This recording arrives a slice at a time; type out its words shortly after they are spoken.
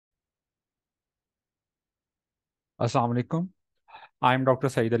Assalamu alaikum. I am Dr.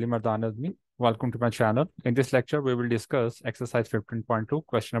 Saeed Ali Mardan Azmi. Welcome to my channel. In this lecture, we will discuss exercise 15.2,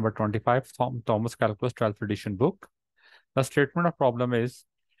 question number 25 from Thomas Calculus 12th edition book. The statement of problem is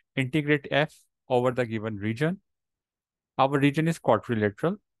integrate f over the given region. Our region is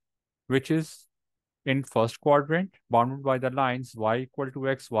quadrilateral, which is in first quadrant, bounded by the lines y equal to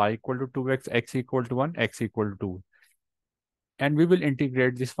x, y equal to 2x, x equal to 1, x equal to 2. And we will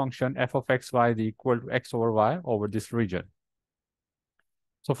integrate this function f of x, y is equal to x over y over this region.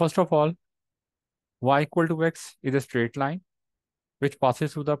 So first of all, y equal to x is a straight line which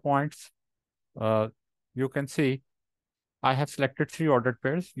passes through the points. You can see I have selected 3 ordered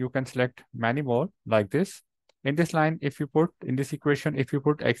pairs. You can select many more like this. In this line, if you put in this equation, if you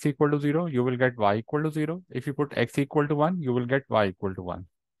put x equal to 0, you will get y equal to 0. If you put x equal to 1, you will get y equal to 1.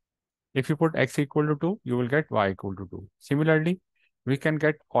 If you put x equal to 2, you will get y equal to 2. Similarly, we can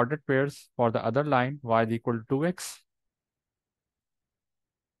get ordered pairs for the other line, y is equal to 2x.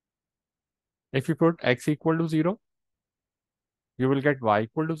 If you put x equal to 0, you will get y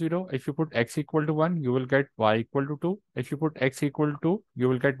equal to 0. If you put x equal to 1, you will get y equal to 2. If you put x equal to 2, you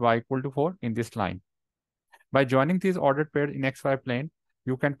will get y equal to 4 in this line. By joining these ordered pairs in xy plane,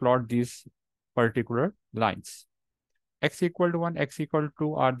 you can plot these particular lines. X equal to 1, x equal to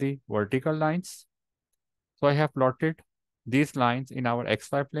 2 are the vertical lines. So I have plotted these lines in our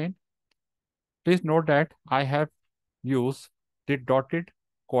xy plane. Please note that I have used the dotted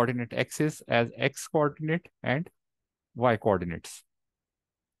coordinate axis as x coordinate and y coordinates.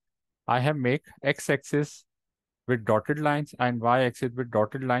 I have made x-axis with dotted lines and y-axis with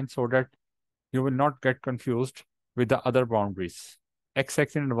dotted lines so that you will not get confused with the other boundaries.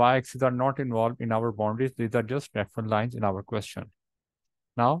 X-axis and y-axis are not involved in our boundaries. These are just reference lines in our question.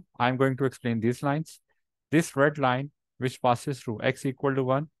 Now, I'm going to explain these lines. This red line, which passes through x equal to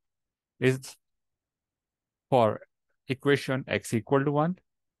 1, is for equation x equal to 1.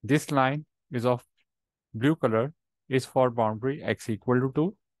 This line is of blue color, is for boundary x equal to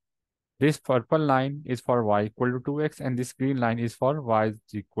 2. This purple line is for y equal to 2x, and this green line is for y is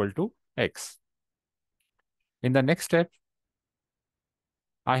equal to x. In the next step,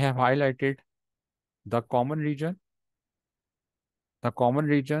 I have highlighted the common region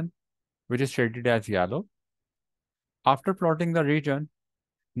which is shaded as yellow. After plotting the region,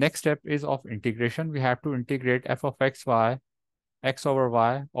 next step is of integration. We have to integrate f of x, y, x over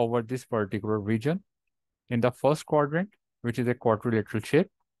y over this particular region in the first quadrant, which is a quadrilateral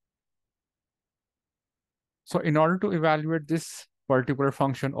shape. So in order to evaluate this particular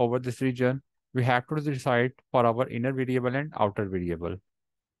function over this region, we have to decide for our inner variable and outer variable.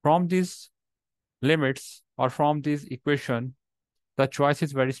 From these limits or from this equation, the choice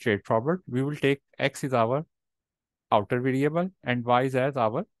is very straightforward. We will take x is our outer variable and y is as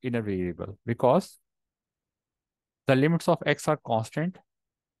our inner variable because the limits of x are constant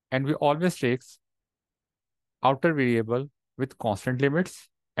and we always take outer variable with constant limits,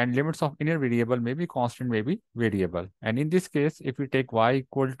 and limits of inner variable may be constant, may be variable. And in this case, if we take y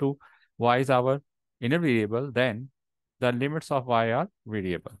equal to y is our inner variable, then the limits of y are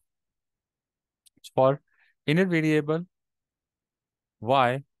variable. For inner variable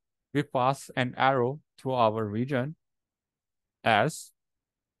y, we pass an arrow through our region, as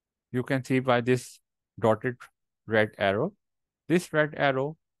you can see by this dotted red arrow. This red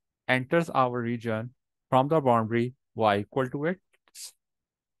arrow enters our region from the boundary y equal to x,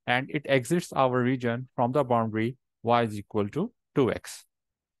 and it exits our region from the boundary y is equal to 2x.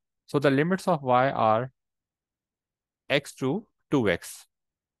 So the limits of y are x to 2x.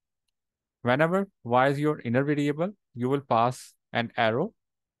 Whenever y is your inner variable, you will pass an arrow.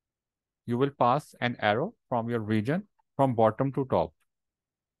 You will pass an arrow from your region from bottom to top.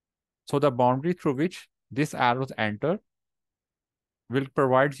 So the boundary through which these arrows enter will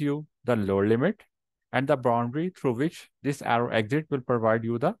provide you the lower limit, and the boundary through which this arrow exit will provide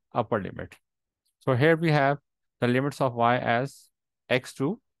you the upper limit. So here we have the limits of y as x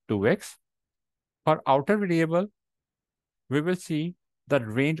to 2x. For outer variable, we will see the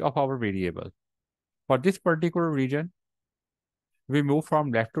range of our variable. For this particular region, we move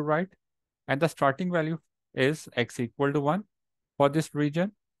from left to right, and the starting value is x equal to 1 for this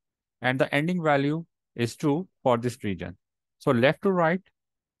region, and the ending value is 2 for this region. So left to right,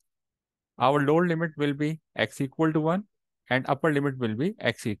 our lower limit will be x equal to 1 and upper limit will be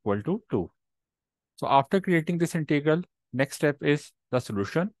x equal to 2. So after creating this integral, next step is the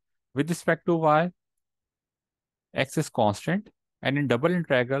solution. With respect to y, x is constant, and in double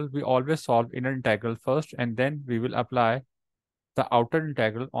integral, we always solve inner integral first and then we will apply the outer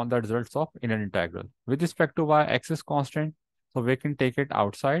integral on the results of inner integral. With respect to y, x is constant, so we can take it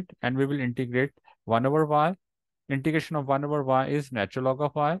outside and we will integrate 1 over y Integration of 1 over y is natural log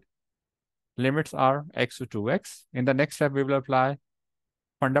of y. Limits are x to 2x. In the next step, we will apply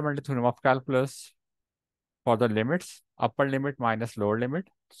fundamental theorem of calculus for the limits, upper limit minus lower limit.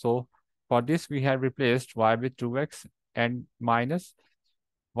 So for this, we have replaced y with 2x and minus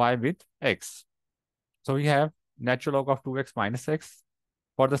y with x. So we have natural log of 2x minus x.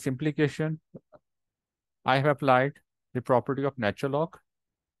 For the simplification, I have applied the property of natural log.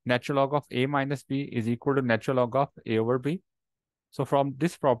 Natural log of a minus b is equal to natural log of a over b. So from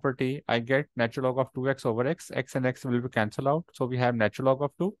this property, I get natural log of 2x over x. X and x will be cancelled out. So we have natural log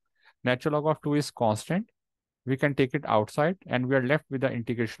of 2. Natural log of 2 is constant. We can take it outside and we are left with the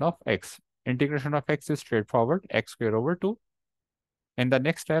integration of x. Integration of x is straightforward, x square over 2. In the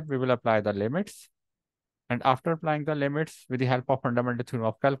next step, we will apply the limits. And after applying the limits with the help of fundamental theorem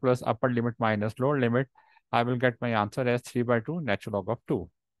of calculus, upper limit minus lower limit, I will get my answer as 3/2 natural log of 2.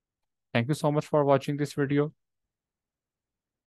 Thank you so much for watching this video.